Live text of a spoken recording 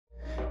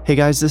Hey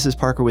guys, this is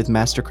Parker with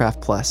Mastercraft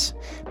Plus,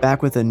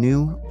 back with a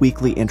new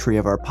weekly entry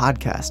of our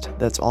podcast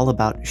that's all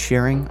about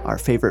sharing our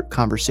favorite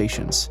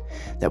conversations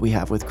that we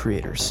have with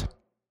creators.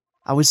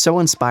 I was so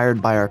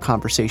inspired by our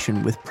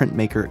conversation with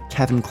printmaker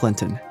Kevin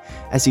Clinton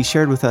as he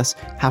shared with us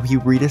how he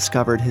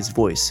rediscovered his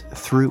voice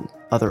through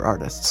other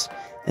artists,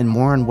 and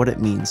more on what it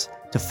means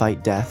to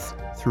fight death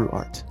through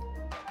art.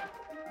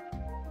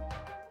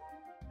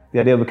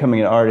 The idea of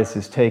becoming an artist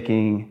is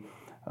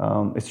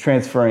it's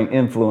transferring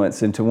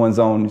influence into one's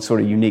own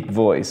sort of unique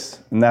voice,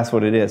 and that's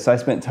what it is. So I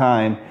spent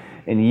time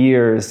and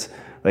years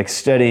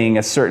studying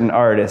a certain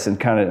artist and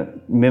kind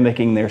of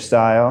mimicking their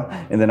style,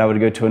 and then I would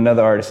go to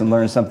another artist and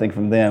learn something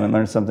from them and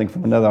learn something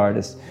from another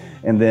artist.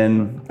 And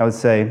then I would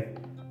say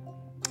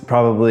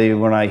probably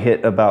when I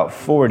hit about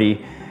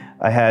 40,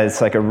 I had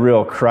a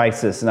real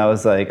crisis, and I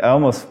was I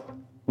almost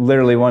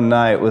literally one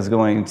night was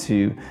going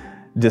to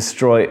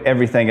destroy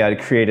everything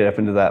I'd created up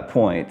until that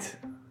point.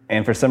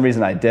 And for some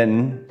reason I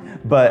didn't,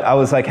 but I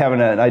was having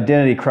an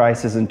identity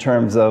crisis in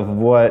terms of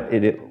what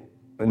it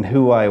and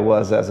who I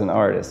was as an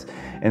artist.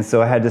 And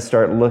so I had to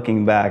start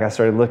looking back. I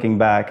started looking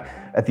back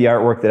at the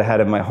artwork that I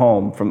had in my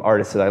home from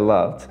artists that I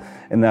loved.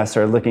 And then I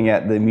started looking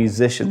at the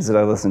musicians that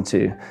I listened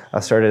to.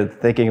 I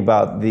started thinking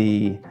about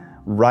the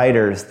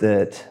writers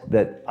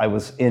that I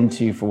was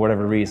into for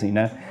whatever reason,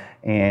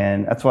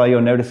 And that's why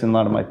you'll notice in a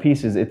lot of my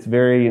pieces, it's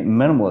very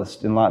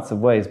minimalist in lots of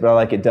ways, but I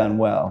like it done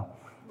well.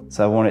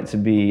 So I want it to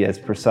be as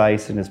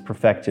precise and as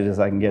perfected as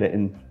I can get it.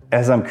 And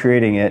as I'm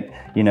creating it,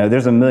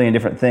 there's a million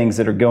different things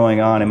that are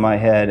going on in my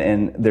head,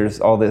 and there's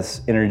all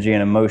this energy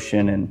and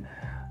emotion and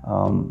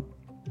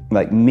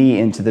me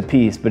into the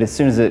piece. But as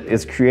soon as it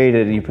is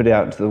created and you put it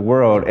out into the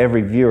world,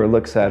 every viewer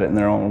looks at it in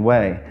their own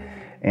way.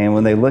 And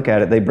when they look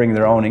at it, they bring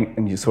their own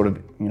and you sort of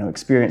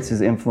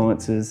experiences,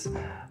 influences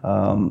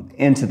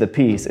into the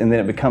piece, and then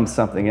it becomes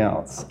something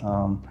else.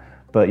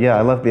 But yeah,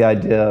 I love the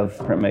idea of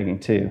printmaking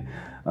too.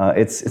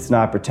 It's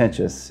not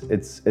pretentious.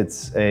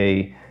 It's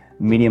a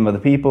medium of the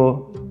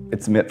people.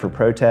 It's meant for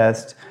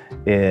protest.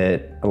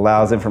 It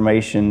allows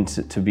information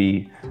to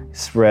be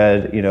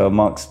spread,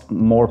 amongst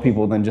more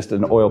people than just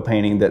an oil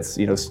painting that's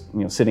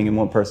sitting in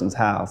one person's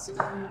house.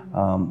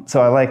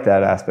 So I like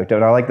that aspect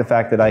of it. I like the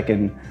fact that I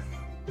can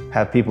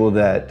have people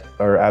that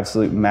are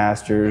absolute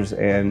masters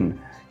and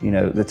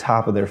the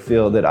top of their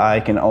field, that I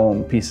can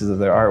own pieces of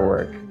their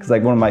artwork. Because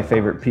one of my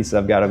favorite pieces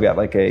I've got a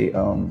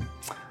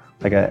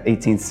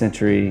 18th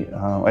century,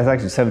 it's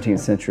actually 17th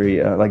century,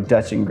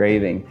 Dutch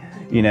engraving,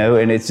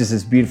 and it's just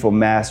this beautiful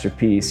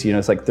masterpiece.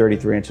 It's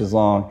 33 inches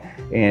long,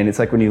 and it's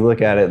when you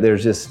look at it,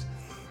 there's a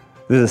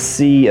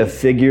sea of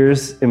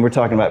figures, and we're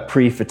talking about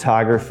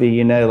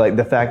pre-photography,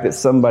 the fact that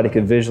somebody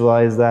could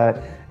visualize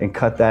that and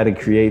cut that and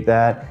create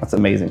that, that's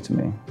amazing to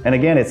me. And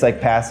again, it's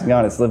passing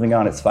on, it's living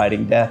on, it's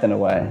fighting death in a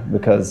way,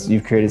 because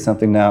you've created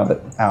something now that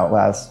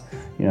outlasts,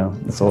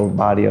 this old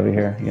body over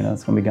here,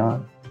 it's gonna be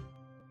gone.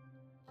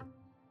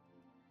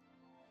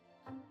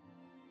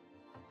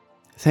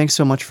 Thanks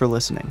so much for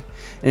listening.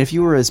 And if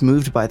you were as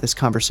moved by this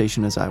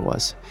conversation as I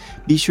was,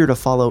 be sure to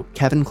follow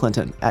Kevin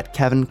Clinton at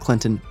Kevin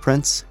Clinton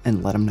Prints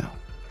and let him know.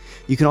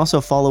 You can also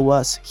follow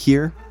us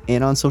here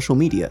and on social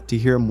media to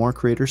hear more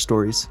creator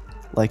stories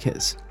like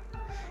his.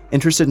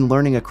 Interested in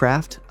learning a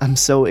craft? I'm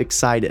so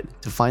excited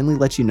to finally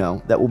let you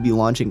know that we'll be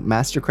launching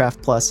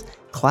Mastercraft Plus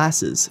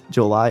classes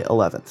July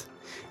 11th.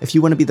 If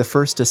you want to be the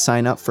first to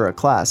sign up for a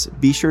class,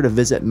 be sure to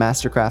visit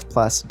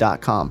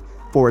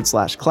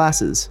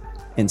mastercraftplus.com/classes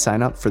and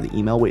sign up for the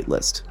email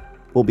waitlist.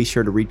 We'll be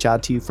sure to reach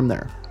out to you from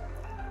there.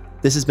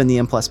 This has been the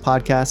M Plus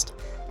Podcast.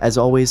 As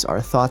always, our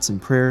thoughts and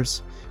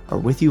prayers are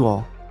with you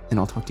all, and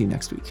I'll talk to you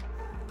next week.